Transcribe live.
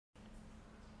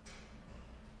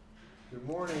Good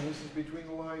morning. This is Between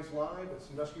the Lines Live at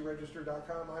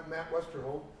SanduskyRegister.com. I'm Matt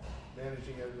Westerhold,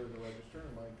 Managing Editor of the Register,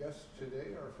 and my guests today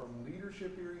are from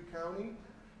Leadership Erie County,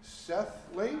 Seth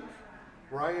Link,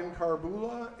 Ryan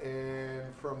Kabula,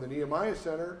 and from the Nehemiah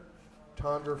Center,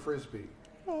 Tondra Frisby.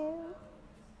 Hello.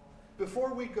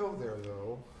 Before we go there,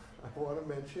 though, I want to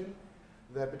mention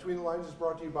that Between the Lines is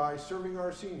brought to you by Serving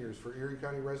Our Seniors for Erie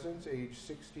County residents age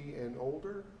 60 and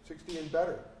older, 60 and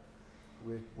better.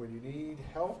 When you need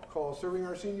help, call Serving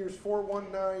Our Seniors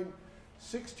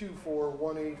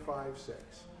 419-624-1856.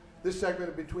 This segment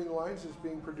of Between the Lines is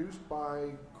being produced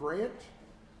by Grant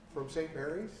from St.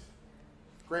 Mary's.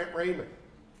 Grant Raymond.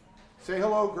 Say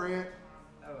hello, Grant.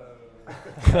 Hello.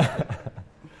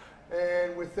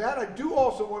 And with that, I do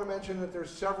also want to mention that there's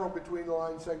several Between the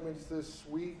Lines segments this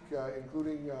week,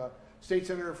 including State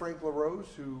Senator Frank LaRose,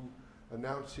 who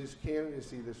announced his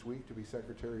candidacy this week to be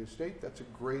Secretary of State. That's a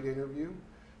great interview.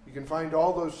 You can find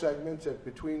all those segments at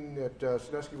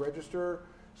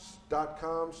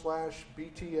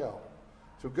SanduskyRegister.com/BTL.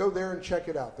 So go there and check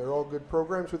it out. They're all good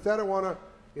programs. With that, I want to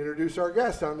introduce our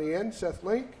guest. On the end, Seth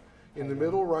Link. In the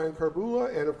middle, Ryan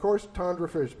Kabula, and of course, Tondra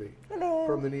Frisby. Hello.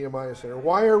 From the Nehemiah Center.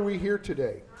 Why are we here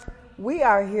today? We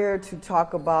are here to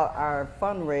talk about our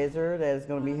fundraiser that is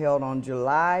going to be held on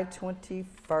July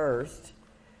 21st,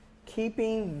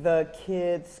 Keeping the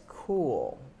Kids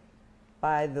Cool,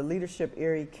 by the Leadership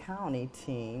Erie County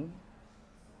team,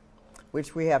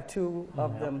 which we have two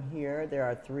of them here. There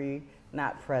are three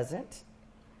not present.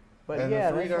 But and yeah,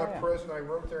 the three that's not right. present, I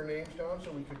wrote their names down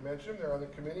so we could mention them. They're on the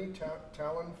committee.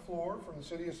 Talon Floor from the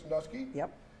city of Sandusky.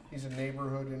 Yep. He's a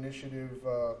neighborhood initiative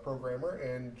programmer.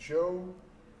 And Joe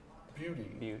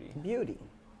Beauty.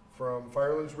 From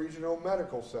Firelands Regional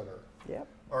Medical Center. Yep.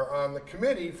 Are on the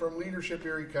committee from Leadership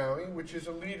Erie County, which is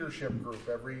a leadership group.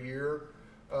 Every year,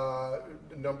 a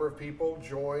number of people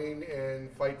join and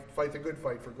fight the good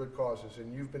fight for good causes.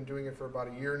 And you've been doing it for about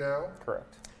a year now.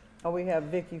 Correct. Oh, we have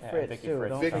Vicky Fritz, Vicky too.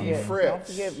 Fritz. Vicky Fritz. Don't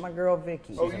forget my girl,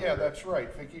 Vicky. Oh, yeah, that's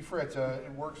right. Vicky Fritz.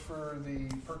 It works for the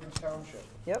Perkins Township.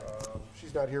 Yep.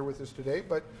 She's not here with us today,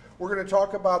 but we're going to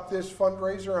talk about this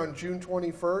fundraiser on June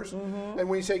 21st. Mm-hmm. And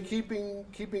when you say keeping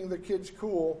the kids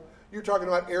cool, you're talking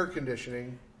about air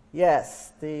conditioning.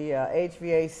 Yes, the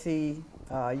HVAC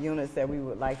units that we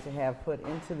would like to have put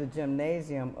into the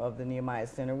gymnasium of the Nehemiah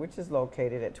Center, which is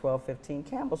located at 1215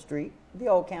 Campbell Street, the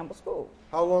old Campbell School.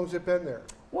 How long's it been there?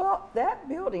 Well, that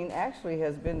building actually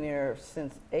has been there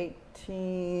since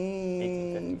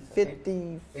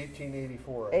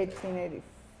 1854.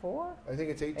 1884. I think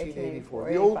it's 1884. The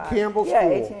 85. old Campbell Yeah,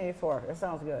 School. 1884. That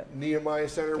sounds good. Nehemiah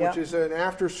Center, Yep. which is an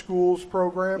after-schools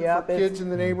program Yep, for kids in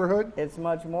the neighborhood. It's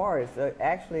much more. It's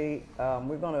actually,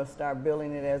 we're going to start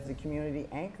building it as the community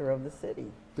anchor of the city.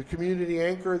 The community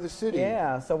anchor of the city.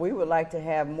 Yeah, so we would like to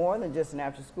have more than just an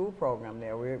after-school program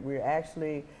there. We're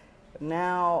actually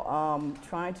now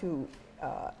trying to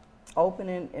open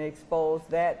and expose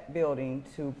that building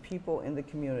to people in the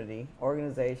community,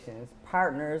 organizations,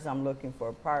 partners. I'm looking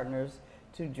for partners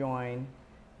to join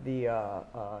the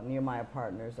Nehemiah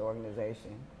Partners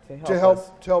organization to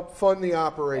help fund the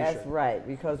operation. That's right,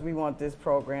 because we want this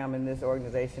program and this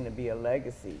organization to be a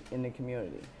legacy in the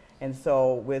community. And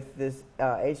so with this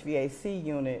HVAC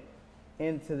unit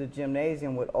into the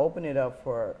gymnasium would open it up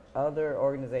for other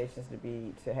organizations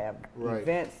to have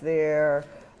events there.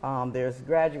 There's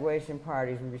graduation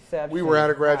parties, receptions. We were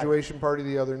at a graduation party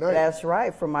the other night. That's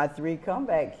right, for my 3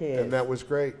 comeback kids. And that was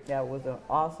great. That was an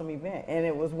awesome event. And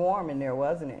it was warm in there,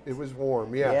 wasn't it? It was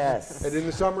warm, yes. Yes. And in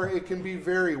the summer, it can be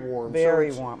very warm.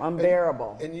 Very warm,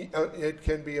 unbearable. And it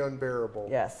can be unbearable.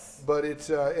 Yes. But it's,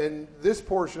 and this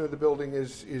portion of the building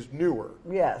is newer.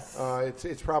 Yes.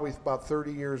 It's probably about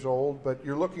 30 years old, but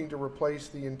you're looking to replace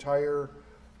the entire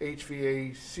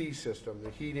HVAC system, the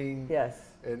heating. Yes.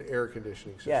 And air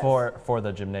conditioning system. Yes. For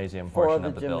the gymnasium portion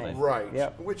of the building. Right,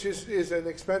 Yep. which is an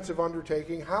expensive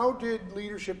undertaking. How did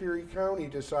Leadership Erie County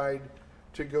decide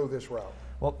to go this route?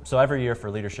 Well, so every year for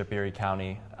Leadership Erie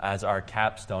County, as our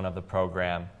capstone of the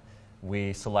program,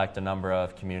 we select a number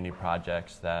of community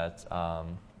projects that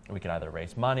we can either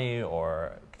raise money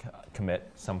or commit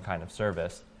some kind of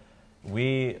service.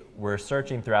 We were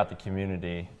searching throughout the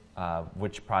community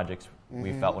which projects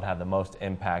we felt would have the most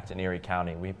impact in Erie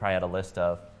County. We probably had a list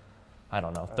of,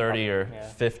 30 or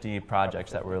 50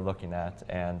 projects that we were looking at,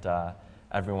 and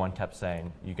everyone kept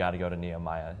saying, you got to go to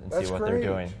Nehemiah and see what they're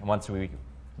doing. And once we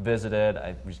visited,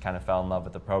 we just kind of fell in love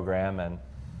with the program and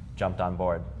jumped on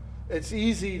board. It's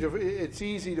easy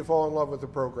to fall in love with the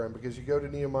program because you go to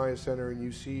Nehemiah Center and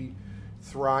you see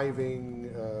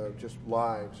thriving just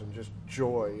lives and just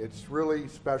joy. It's really a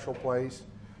special place.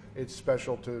 It's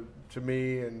special to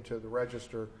me and to the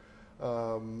Register.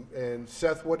 And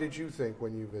Seth, what did you think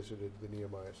when you visited the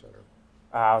Nehemiah Center?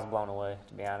 I was blown away,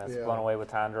 to be honest. Yeah. Blown away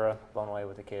with Tondra, blown away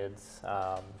with the kids.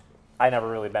 I never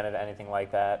really been at anything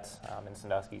like that in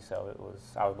Sandusky, so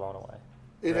I was blown away.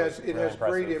 It Really- has really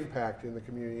great impressive. impact in the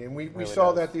community, and we Really saw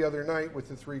does. that the other night with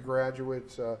the 3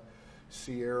 graduates,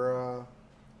 Sierra,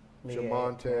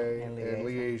 Jamonte, and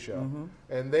Leasia.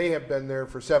 And they have been there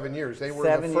for 7 years. They were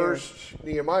 7 the years. first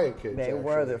Nehemiah kids. They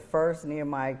were actually. the first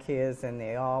Nehemiah kids, and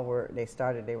they were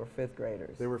 5th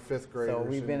graders. They were 5th graders. So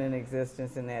we've and- been in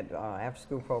existence in that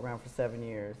after-school program for 7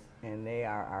 years, and they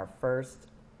are our first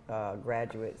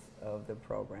graduates of the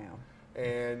program.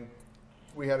 And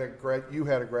we had you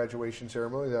had a graduation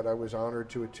ceremony that I was honored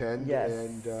to attend. Yes.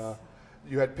 And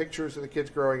you had pictures of the kids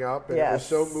growing up, and it was Yes.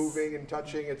 so moving and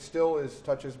touching. It still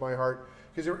touches my heart.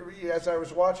 Because as I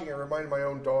was watching, it reminded my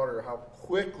own daughter how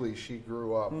quickly she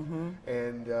grew up.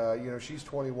 And, she's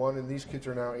 21, and these kids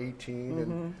are now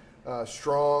 18, and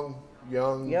strong,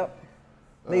 young. Yep.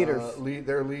 Leaders.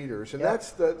 They're leaders. And Yep.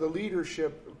 that's the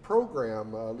leadership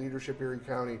program, Leadership Erie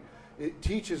County. It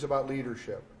teaches about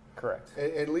leadership. Correct.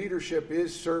 And leadership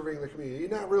is serving the community.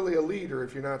 You're not really a leader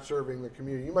if you're not serving the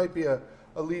community. You might be a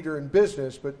leader in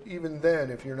business, but even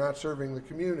then, if you're not serving the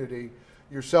community,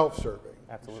 you're self-serving.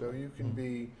 Absolutely. So you can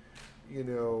be,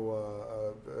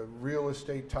 a real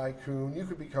estate tycoon. You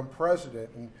could become president,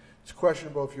 and it's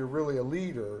questionable if you're really a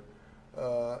leader.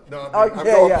 No, I'm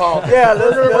going politics. Yeah,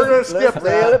 we're going to skip let's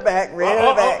that. reel it back, reel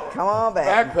it back. Come on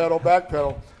back.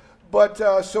 Backpedal. But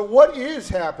so what is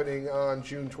happening on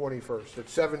June 21st at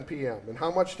 7 p.m. and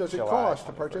how much does it July cost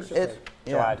to 21st. participate?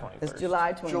 July It's 21st.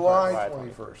 July 21st. July July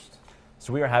 21st.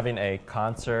 So we are having a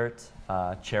concert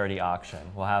charity auction.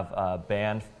 We'll have a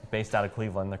band based out of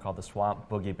Cleveland. They're called the Swamp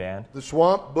Boogie Band. The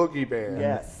Swamp Boogie Band.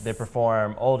 Yes. They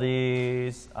perform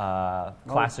oldies,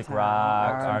 classic Old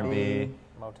rock, time, R&B.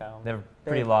 Motown. They have a They're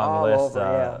pretty long all list. over,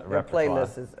 yeah. Their repertoire.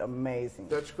 playlist is amazing.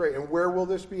 That's great. And where will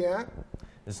this be at?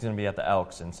 This is going to be at the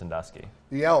Elks in Sandusky.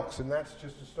 The Elks, and that's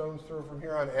just a stone's throw from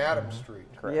here on Adams Street.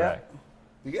 Correct. Yep.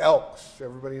 The Elks.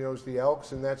 Everybody knows the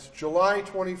Elks, and that's July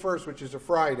 21st, which is a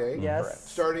Friday. Yes. Correct.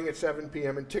 Starting at 7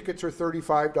 p.m. And tickets are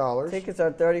 $35. Tickets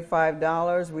are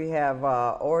 $35. We have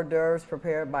hors d'oeuvres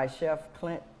prepared by Chef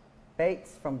Clint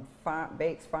Bates from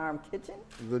Bates Farm Kitchen.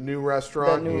 The new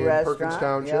restaurant in Perkins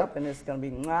Township. Yep, and it's going to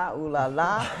be mwah, ooh la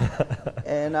la.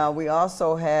 And we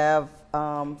also have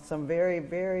some very,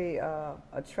 very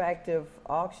attractive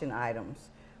auction items.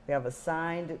 We have a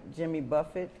signed Jimmy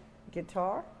Buffett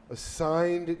guitar. A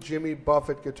signed Jimmy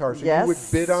Buffett guitar. So Yes, you would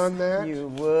bid on that? You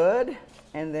would.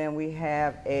 And then we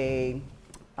have a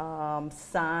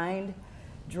signed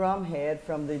drum head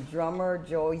from the drummer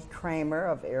Joey Kramer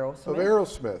of Aerosmith. Of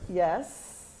Aerosmith.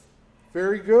 Yes.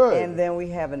 Very good. And then we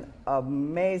have an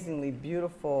amazingly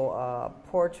beautiful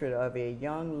portrait of a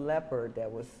young leopard that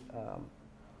was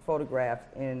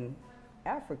photographed in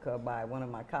Africa by one of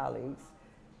my colleagues.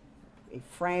 He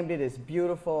framed it. It's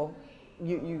beautiful.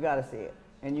 You got to see it,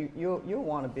 and you'll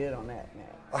want to bid on that, man.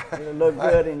 It'll look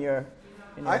good in your.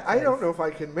 I don't know if I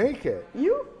can make it.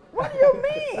 What do you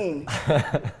mean?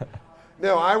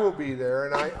 No, I will be there,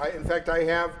 and I in fact,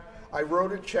 I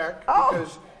wrote a check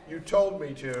because you told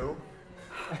me to.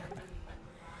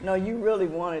 No, you really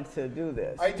wanted to do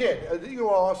this. I did.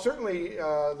 Certainly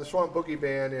the Swamp Boogie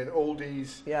Band and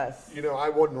oldies. Yes. I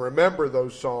wouldn't remember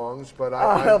those songs, but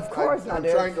Of course I'm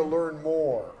not. trying to learn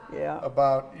more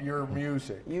about your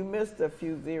music. You missed a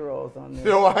few zeros on this.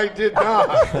 No, I did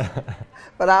not.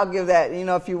 But I'll give that,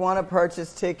 if you want to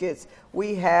purchase tickets,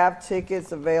 we have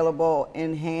tickets available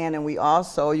in hand, and we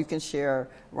also,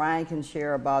 Ryan can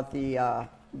share about the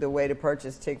way to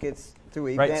purchase tickets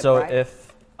through Eventbrite. Right, so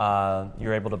if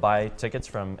you're able to buy tickets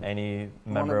from any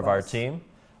member of our us. team,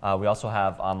 we also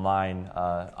have online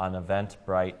on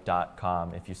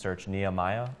eventbrite.com. If you search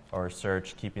Nehemiah or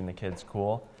search Keeping the Kids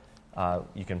Cool,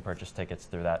 you can purchase tickets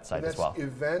through that site as well.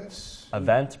 Events.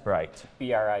 Eventbrite.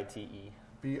 Brite.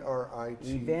 Brite.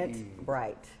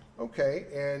 Eventbrite. Okay,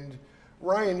 and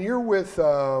Ryan, you're with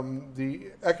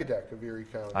the ECADEC of Erie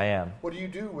County. I am. What do you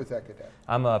do with ECADEC?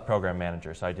 I'm a program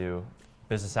manager, so I do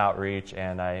business outreach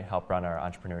and I help run our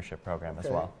entrepreneurship program as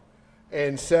well.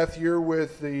 And Seth, you're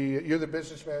the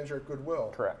business manager at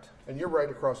Goodwill. Correct. And you're right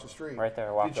across the street. Right there.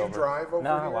 I walked Did over. you drive over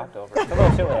No, here? I walked over. It's a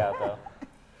little chilly out though.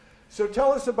 So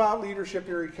tell us about Leadership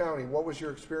Erie County. What was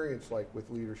your experience like with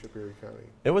Leadership Erie County?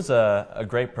 It was a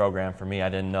great program for me. I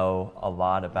didn't know a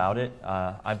lot about it.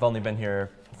 I've only been here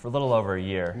for a little over a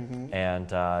year, and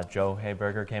Joe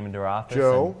Hayberger came into our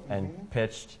office and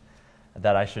pitched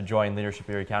that I should join Leadership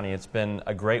Erie County. It's been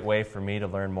a great way for me to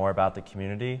learn more about the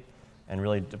community and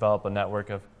really develop a network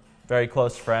of very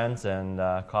close friends and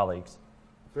colleagues.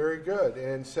 Very good.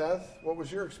 And Seth, what was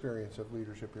your experience of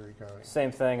Leadership Erie County?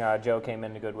 Same thing. Joe came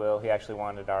into Goodwill. He actually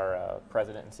wanted our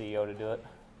president and CEO to do it,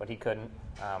 but he couldn't,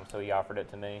 so he offered it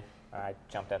to me. I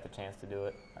jumped at the chance to do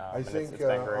it. I think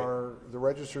the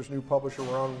Register's new publisher,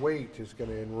 Ron Waite, is going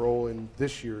to enroll in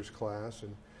this year's class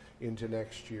and into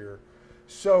next year.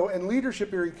 So, and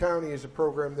Leadership Erie County is a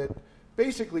program that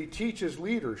basically teaches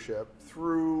leadership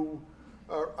through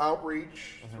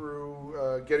outreach,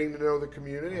 through getting to know the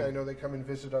community. I know they come and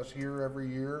visit us here every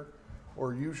year,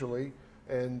 or usually,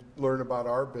 and learn about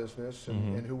our business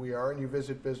and who we are. And you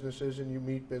visit businesses and you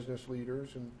meet business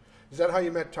leaders. And is that how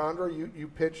you met Tondra? You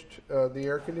pitched the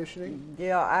air conditioning?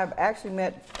 Yeah, I've actually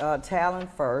met Talon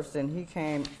first, and he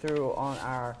came through on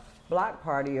our block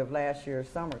party of last year's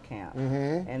summer camp.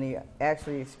 And he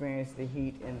actually experienced the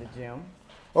heat in the gym.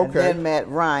 Okay. And then met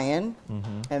Ryan,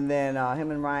 and then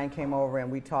him and Ryan came over and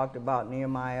we talked about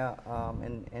Nehemiah,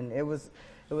 and it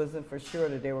wasn't for sure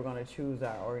that they were going to choose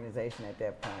our organization at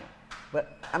that point.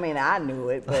 But I mean, I knew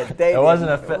it, but they it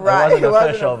wasn't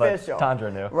official, but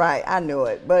Tondra knew. Right, I knew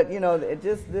it. But you know,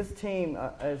 this team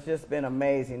has just been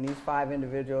amazing. These 5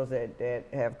 individuals that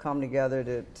have come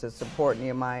together to support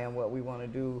Nehemiah and what we want to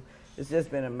do. It's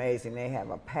just been amazing. They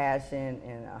have a passion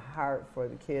and a heart for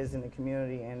the kids in the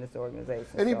community and this organization.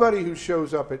 Anybody who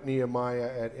shows up at Nehemiah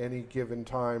at any given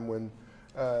time when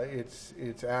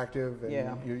it's active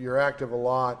and you're active a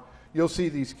lot, you'll see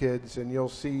these kids and you'll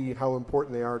see how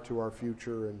important they are to our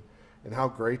future and how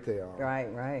great they are.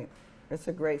 Right. It's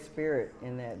a great spirit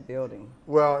in that building.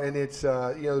 Well, and it's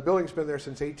the building's been there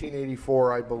since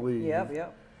 1884, I believe.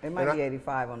 Yep. It might be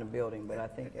 85 on the building, but I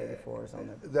think 84 is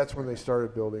on the... That's when they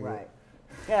started building right. it.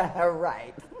 Yeah,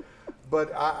 right.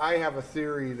 But I have a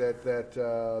theory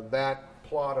that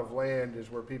plot of land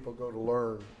is where people go to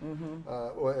learn.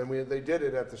 And they did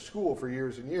it at the school for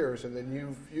years and years, and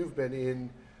then you've been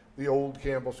in the old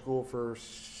Campbell School for...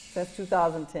 Since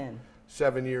 2010.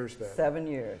 7 years then. 7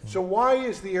 years. So why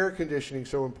is the air conditioning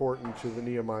so important to the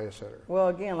Nehemiah Center? Well,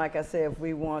 again, like I said, if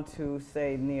we want to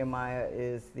say Nehemiah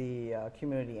is the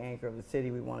community anchor of the city,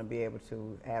 we want to be able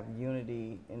to have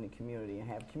unity in the community and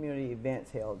have community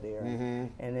events held there.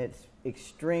 And it's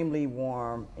extremely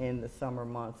warm in the summer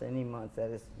months, any month that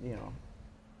is,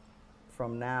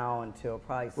 from now until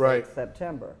probably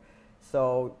September.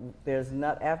 So there's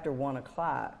not after 1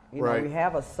 o'clock. We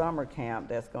have a summer camp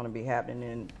that's going to be happening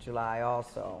in July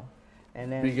also,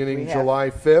 and then beginning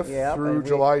July 5th through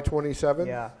July 27th.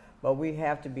 Yeah, but we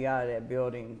have to be out of that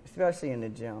building, especially in the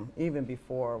gym, even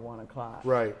before 1 o'clock.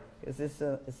 Right. Because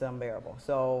it's unbearable.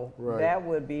 So that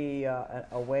would be a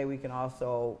way we can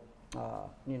also,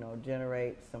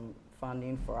 generate some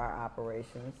funding for our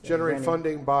operations. Generate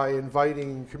funding by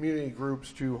inviting community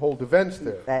groups to hold events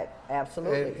there.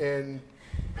 Absolutely. And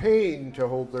paying to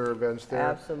hold their events there.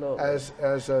 Absolutely.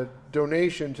 As a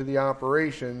donation to the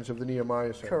operations of the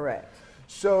Nehemiah Center. Correct.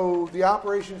 So the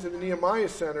operations of the Nehemiah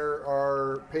Center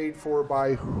are paid for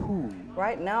by who?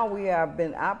 Right now we have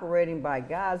been operating by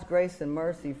God's grace and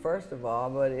mercy, first of all,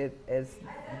 but it's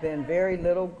been very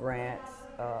little grants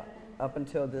up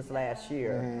until this last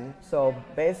year. So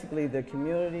basically the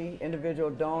community,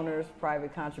 individual donors,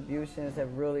 private contributions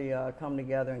have really come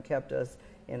together and kept us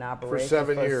in operation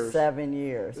for 7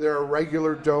 years. There are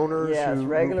regular donors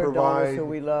regular donors who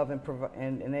we love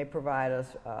and they provide us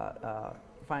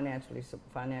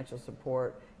financial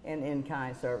support and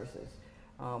in-kind services.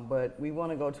 But we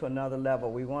want to go to another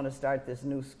level. We want to start this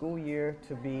new school year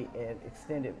to be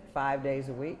extended 5 days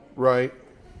a week. Right.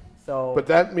 So, but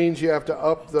that means you have to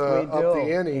up the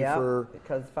ante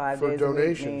because 5 days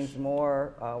donations. A week means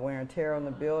more wear and tear on the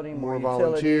building, more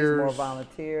volunteers, more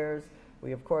volunteers.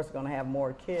 We of course are going to have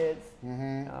more kids.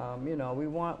 We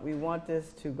want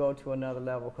this to go to another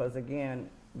level because again,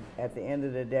 at the end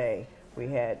of the day, we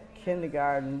had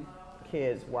kindergarten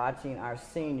kids watching our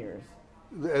seniors.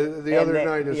 The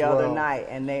other night,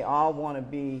 and they all want to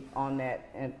be on that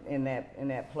in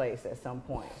that place at some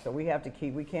point. So we have to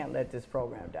we can't let this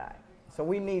program die. So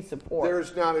we need support.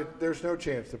 There's no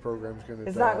chance the program's going to die.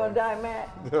 It's not going to die,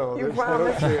 Matt. No, you there's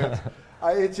promise? no chance.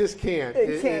 It just can't.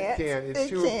 It can't. It's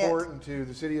too important to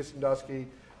the city of Sandusky.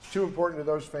 It's too important to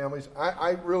those families.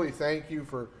 I really thank you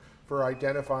for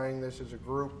identifying this as a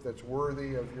group that's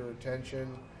worthy of your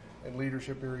attention and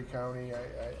leadership Erie County.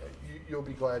 You'll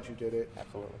be glad you did it.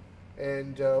 Absolutely.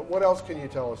 And what else can you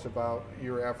tell us about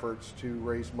your efforts to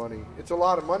raise money? It's a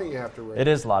lot of money you have to raise. It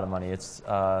is a lot of money. It's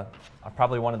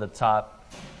probably one of the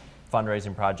top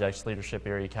fundraising projects Leadership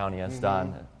Erie County has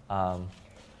done.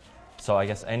 So I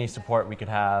guess any support we could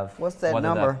have. What's that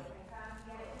number?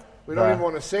 We don't even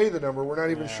want to say the number. We're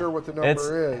not even sure what the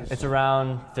number is. It's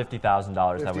around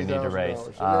 $50,000 that we need to raise.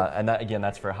 $50,000. And that, again,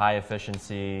 that's for high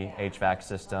efficiency HVAC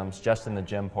systems, just in the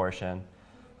gym portion.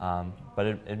 But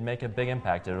it'd make a big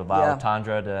impact. It would allow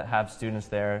Tondra to have students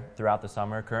there throughout the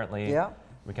summer. Currently,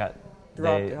 we got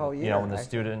throughout the whole year. When the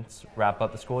students wrap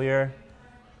up the school year,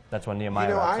 that's when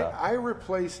Nehemiah wraps up. I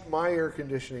replaced my air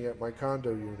conditioning at my condo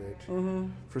unit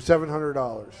for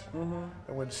 $700. And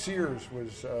when Sears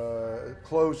was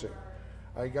closing,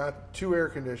 I got 2 air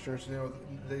conditioners.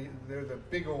 They're the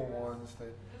big old ones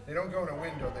that they don't go in a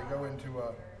window; they go into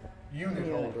a unit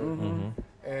holder.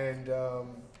 And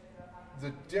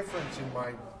the difference in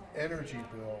my energy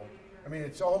bill, I mean,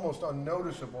 it's almost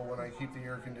unnoticeable when I keep the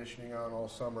air conditioning on all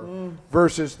summer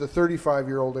versus the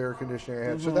 35-year-old air conditioning I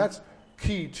had. So that's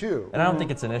key too. And I don't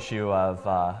think it's an issue of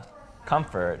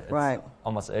comfort. It's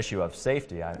almost an issue of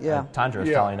safety. Tondra was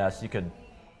telling us you could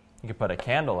put a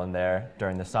candle in there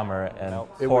during the summer and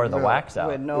pour the wax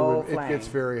out. It gets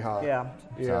very hot.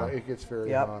 It gets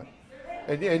very hot.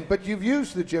 But you've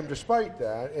used the gym despite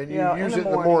that, and you use it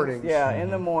in the mornings. Yeah, in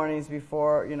the mornings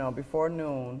before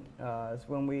noon is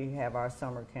when we have our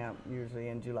summer camp, usually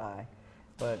in July.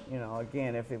 But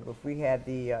again, if we had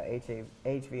the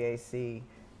HVAC,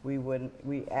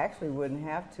 we actually wouldn't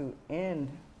have to end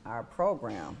our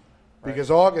program.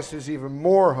 Because August is even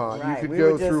more hot. You could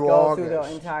go through August. We would just go through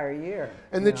the entire year.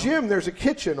 And the gym, there's a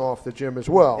kitchen off the gym as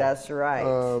well. That's right.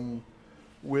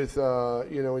 With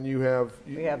and you have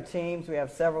we have teams. We have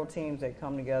several teams that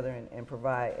come together and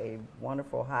provide a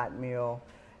wonderful hot meal,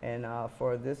 and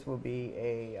for this will be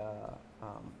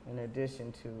in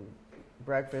addition to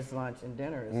breakfast, lunch, and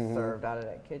dinner is served out of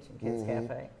that kitchen, Kids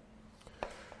Cafe.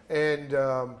 And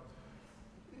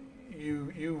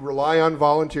you rely on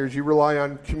volunteers. You rely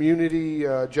on community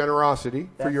generosity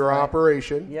for your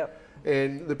operation. Yep.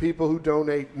 And the people who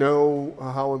donate know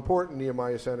how important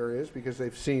Nehemiah Center is because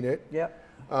they've seen it. Yep.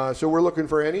 So we're looking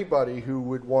for anybody who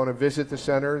would want to visit the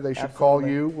center. They should call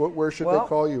you. Where should they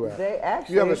call you at? They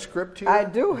actually, you have a script here? I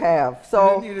do have.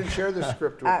 So you didn't share the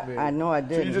script with me. I know I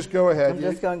didn't. So you just go ahead. I'm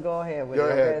just going to go ahead with it. Go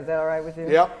ahead. Okay, is that all right with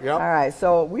you? Yep. All right.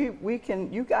 So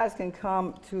you guys can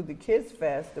come to the Kids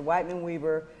Fest, the Whiteman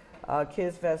Weaver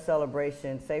Kids Fest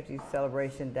celebration, safety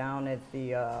celebration down at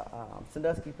the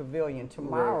Sandusky Pavilion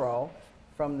tomorrow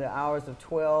from the hours of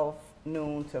 12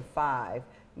 noon to 5.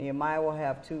 Nehemiah will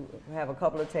have a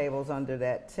couple of tables under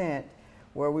that tent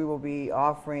where we will be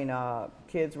offering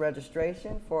kids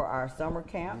registration for our summer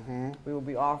camp. We will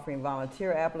be offering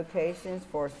volunteer applications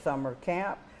for summer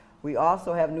camp. We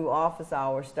also have new office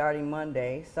hours starting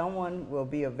Monday. Someone will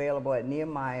be available at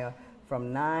Nehemiah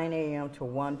from 9 a.m. to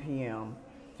 1 p.m.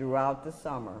 throughout the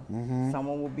summer.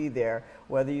 Someone will be there.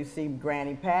 Whether you see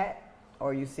Granny Pat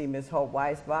or you see Miss Hope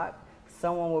Weisbach,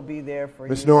 someone will be there for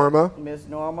Miss Norma. Miss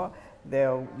Norma.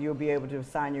 You'll be able to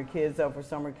sign your kids up for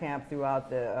summer camp throughout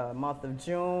the month of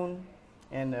June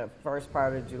and the first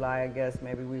part of July, I guess.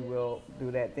 Maybe we will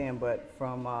do that then. But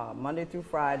from Monday through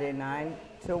Friday, 9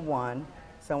 to 1,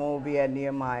 someone will be at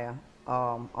Nehemiah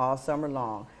all summer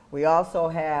long. We also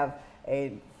have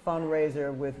a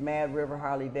fundraiser with Mad River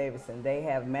Harley Davidson. They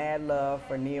have Mad Love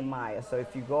for Nehemiah. So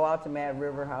if you go out to Mad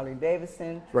River Harley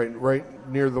Davidson, right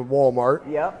near the Walmart.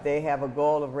 Yep, they have a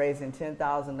goal of raising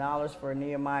 $10,000 for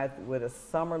Nehemiah with a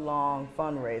summer-long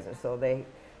fundraiser. So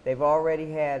they've already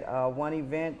had one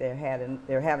event. They're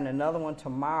having another one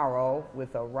tomorrow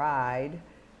with a ride,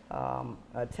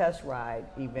 a test ride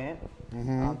event.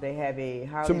 They have a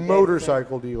Harley Davidson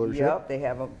motorcycle dealership. Yep, they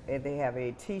have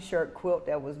a T-shirt quilt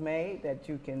that was made that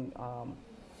you can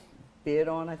bid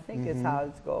on, I think is how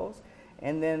it goes.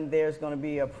 And then there's going to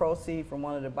be a proceed from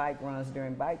one of the bike runs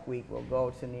during Bike Week will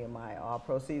go to Nehemiah. All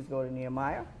proceeds go to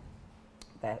Nehemiah.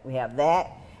 We have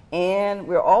that. And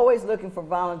we're always looking for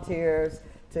volunteers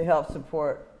to help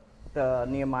support the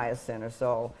Nehemiah Center.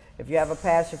 So if you have a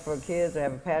passion for kids or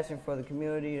have a passion for the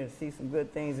community to see some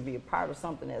good things and be a part of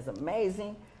something that's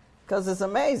amazing, because it's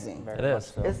amazing. It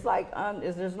is. It's like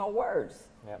there's no words.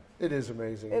 Yep. It is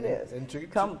amazing. It is. And to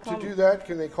do that,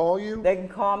 can they call you? They can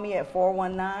call me at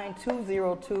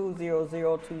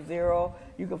 419-202-0020.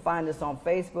 You can find us on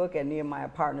Facebook at Nehemiah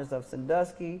Partners of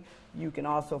Sandusky. You can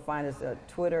also find us at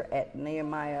Twitter at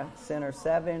Nehemiah Center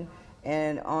 7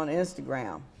 and on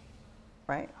Instagram.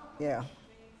 Right? Yeah.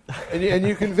 And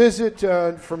you can visit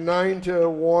from 9 to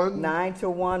 1? 9 to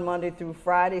 1 Monday through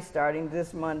Friday, starting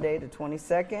this Monday, the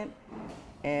 22nd.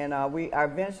 And we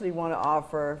eventually want to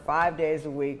offer 5 days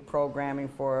a week programming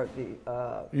for the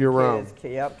year-round.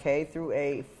 Kids, K through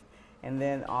 8th. And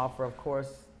then offer, of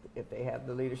course, if they have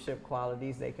the leadership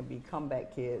qualities, they can be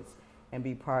comeback kids and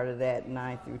be part of that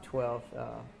 9 through 12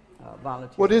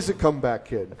 volunteers. What is a comeback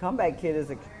kid? A comeback kid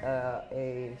is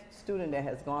a student that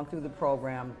has gone through the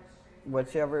program,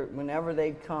 whenever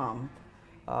they come,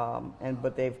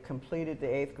 but they've completed the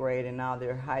 8th grade, and now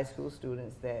they're high school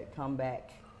students that come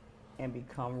back and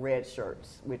become red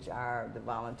shirts, which are the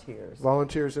volunteers.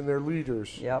 Volunteers and their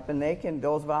leaders. Yep, and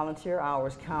those volunteer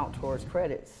hours count towards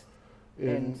credits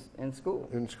in school.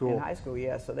 In school. In high school,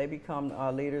 yeah. So they become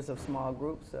leaders of small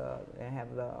groups and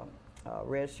have the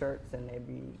red shirts, and they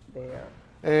be there.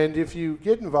 And if you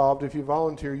get involved, if you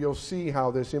volunteer, you'll see how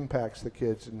this impacts the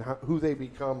kids and who they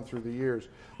become through the years.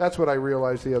 That's what I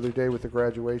realized the other day with the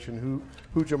graduation, who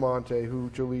Jamonte,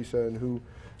 who Jaleesa, and who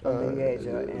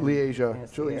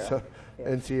Leasia, Jaleesa,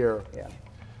 and Sierra.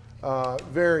 Yeah.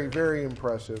 Very, very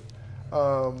impressive.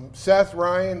 Seth,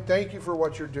 Ryan, thank you for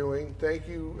what you're doing. Thank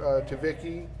you to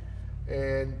Vicki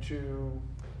and to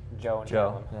Joe.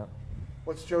 Yeah.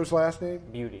 what's Joe's last name?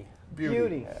 Beauty.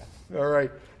 Beauty. All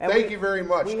right. And Thank you very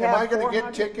much. Am I going to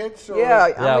get tickets? Or Yeah,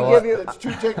 I'm going to give you. It's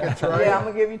 2 tickets, right? Yeah, I'm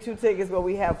going to give you 2 tickets, but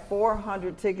we have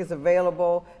 400 tickets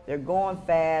available. They're going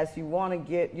fast. You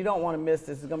don't want to miss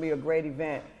this. It's going to be a great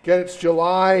event. Again, it's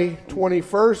July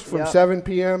 21st from 7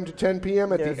 p.m. to 10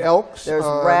 p.m. at the Elks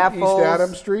on raffles. East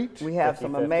Adams Street. We have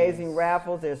some amazing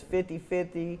raffles. There's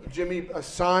 50-50. A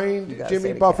signed You gotta Jimmy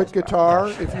say the Buffett cash guitar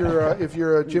if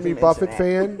you're a Jimmy mention Buffett that.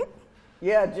 fan.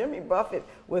 Yeah, Jimmy Buffett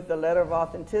with the letter of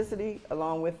authenticity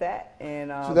along with that, and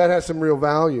So that has some real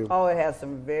value. oh, it has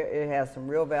some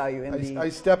real value in I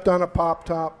stepped on a pop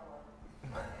top,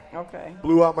 okay.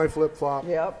 blew out my flip flop,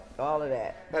 Yep, all of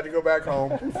that. had to go back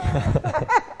home.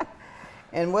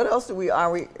 And what else are we?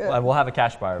 And we'll have a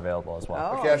cash bar available as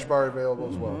well. Oh. A cash bar available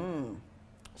as well.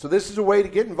 So this is a way to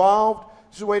get involved.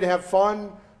 This is a way to have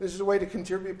fun. This is a way to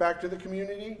contribute back to the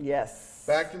community. Yes.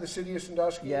 Back to the city of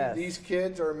Sandusky. Yes. These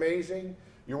kids are amazing.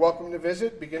 You're welcome to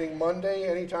visit beginning Monday,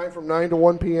 anytime from 9 to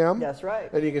 1 p.m. That's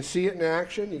right. And you can see it in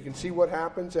action. You can see what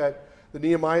happens at the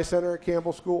Nehemiah Center at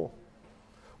Campbell School.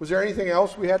 Was there anything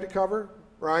else we had to cover?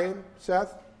 Ryan,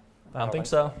 Seth? I don't think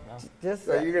so. No. Just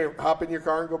Are you going to hop in your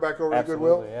car and go back over Absolutely,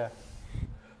 to Goodwill? yeah.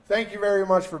 Thank you very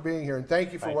much for being here, and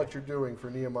thank you for Thank what you're doing for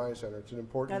Nehemiah Center. It's an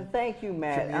important... And thank you,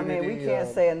 Matt. I mean, we community,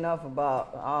 can't say enough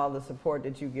about all the support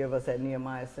that you give us at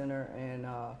Nehemiah Center, and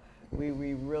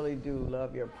we really do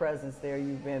love your presence there.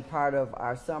 You've been part of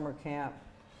our summer camp.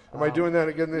 Am I doing that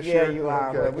again this year? Yeah, you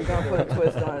are, but we're going to put a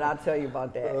twist on it. I'll tell you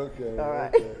about that. Okay. All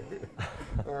right. Okay.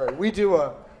 All right. We do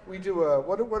a what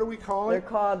do we call They're it?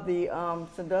 called the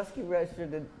Sandusky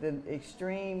Register, the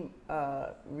Extreme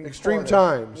Extreme Reporter.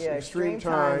 Times. Yeah, Extreme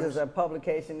Extreme Times Times. is a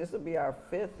publication. This will be our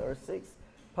 5th or 6th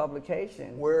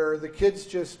publication. Where the kids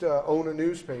just own a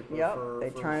newspaper. Yep, for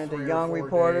they turn into 3 or young 4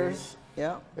 reporters. days.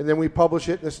 Yep. And then we publish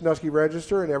it in the Sandusky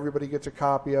Register, and everybody gets a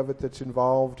copy of it that's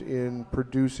involved in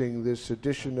producing this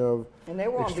edition of And they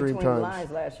were on Extreme Between the Times.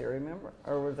 Lines last year, remember?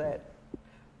 Or was that?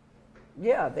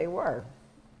 Yeah, they were.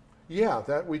 Yeah,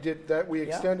 that we did. That we Yeah.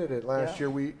 extended it last Yeah.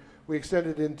 year. We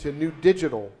extended into new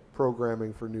digital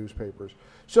programming for newspapers.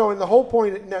 So, and the whole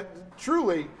point,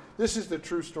 truly, this is the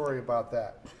true story about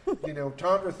that. You know,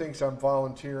 Tondra thinks I'm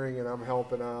volunteering and I'm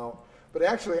helping out, but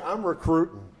actually, I'm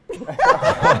recruiting.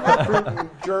 I'm recruiting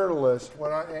journalists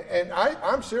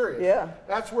I'm serious. Yeah.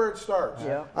 That's where it starts.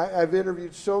 Yeah. I've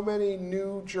interviewed so many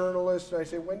new journalists, and I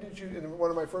say, when did you? And one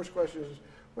of my first questions is,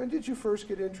 when did you first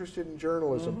get interested in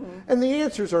journalism? Mm-hmm. And the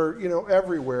answers are,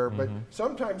 everywhere. But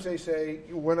sometimes they say,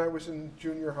 when I was in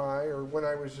junior high or when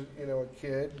I was, a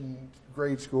kid in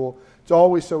grade school. It's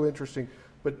always so interesting.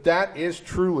 But that is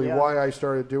truly why I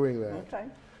started doing that. Okay.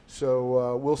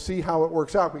 So we'll see how it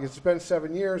works out, because it's been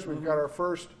 7 years. We've got our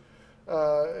first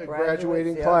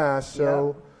graduating Yep. class.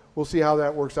 So we'll see how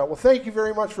that works out. Well, thank you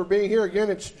very much for being here. Again,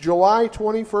 it's July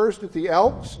 21st at the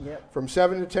Elks from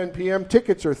 7 to 10 p.m.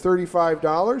 Tickets are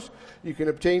 $35. You can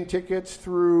obtain tickets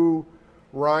through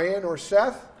Ryan or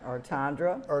Seth. Or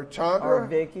Tondra. Or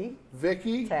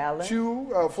Vicki. Talent.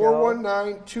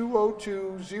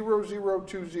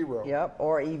 419-202-0020. Yep.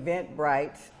 Or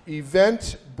Eventbrite.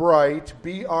 Eventbrite,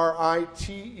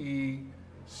 BRITE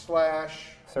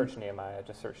 / Search Nehemiah.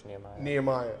 Just search Nehemiah.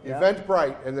 Nehemiah. Yep.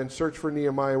 Eventbrite, and then search for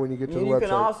Nehemiah when you get to the You website.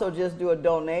 can also just do a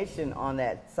donation on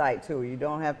that site too. You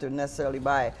don't have to necessarily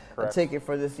buy Correct. a ticket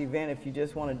for this event if you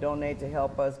just want to donate to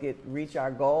help us reach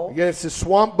our goal. Again, it's the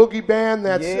Swamp Boogie Band.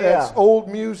 That's old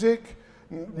music.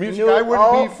 Music New- I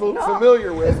wouldn't be no,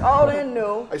 familiar with. It's old and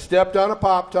new. I stepped on a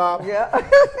pop top, Yeah.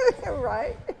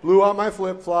 Right. blew out my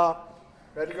flip flop.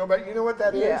 Had to go back. You know what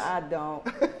that is? Yeah, I don't.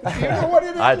 Do you know what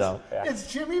it is? I don't. Yeah.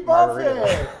 It's Jimmy Buffett.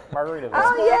 Margaritaville.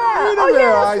 Oh yeah.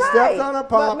 Margaritaville. That's I stepped right. on a But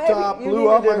pop maybe top, you blew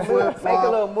out needed my to flip Make a flop,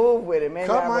 little move with it. Maybe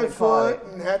cut I my would've caught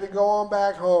foot, and had to go on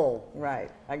back home. it.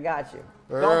 Right. I got you.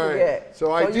 All Don't right. forget.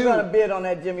 So I do. You're going to bid on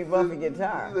that Jimmy Buffett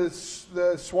guitar.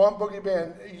 The Swamp Boogie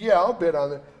Band. Yeah, I'll bid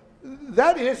on it.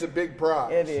 That is a big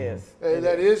prize. It is.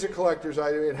 That is a collector's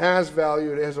item. It has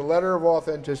value. It has a letter of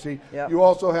authenticity. Yep. You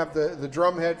also have the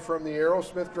drum head from the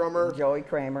Aerosmith drummer, Joey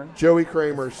Kramer.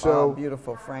 So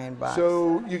beautiful framed box.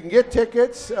 So you can get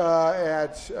tickets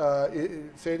at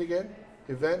say it again.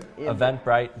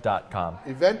 Eventbrite.com.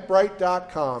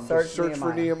 Eventbrite.com. Just search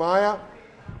for Nehemiah.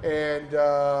 And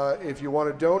if you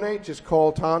want to donate, just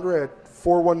call Tondra at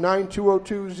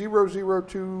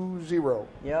 419-202-0020.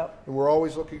 Yep. And we're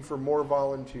always looking for more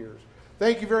volunteers.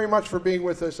 Thank you very much for being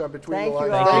with us on Between Thank the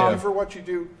you Lines. all. Thank you for what you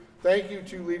do. Thank you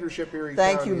to Leadership Erie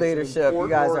County. Thank you, It's an leadership. You important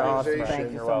guys are awesome. organization Thank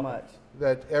you You're so welcome. much.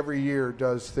 that every year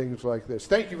does things like this.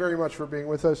 Thank you very much for being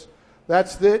with us.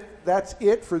 That's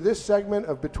it for this segment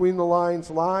of Between the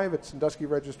Lines Live at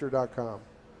SanduskyRegister.com.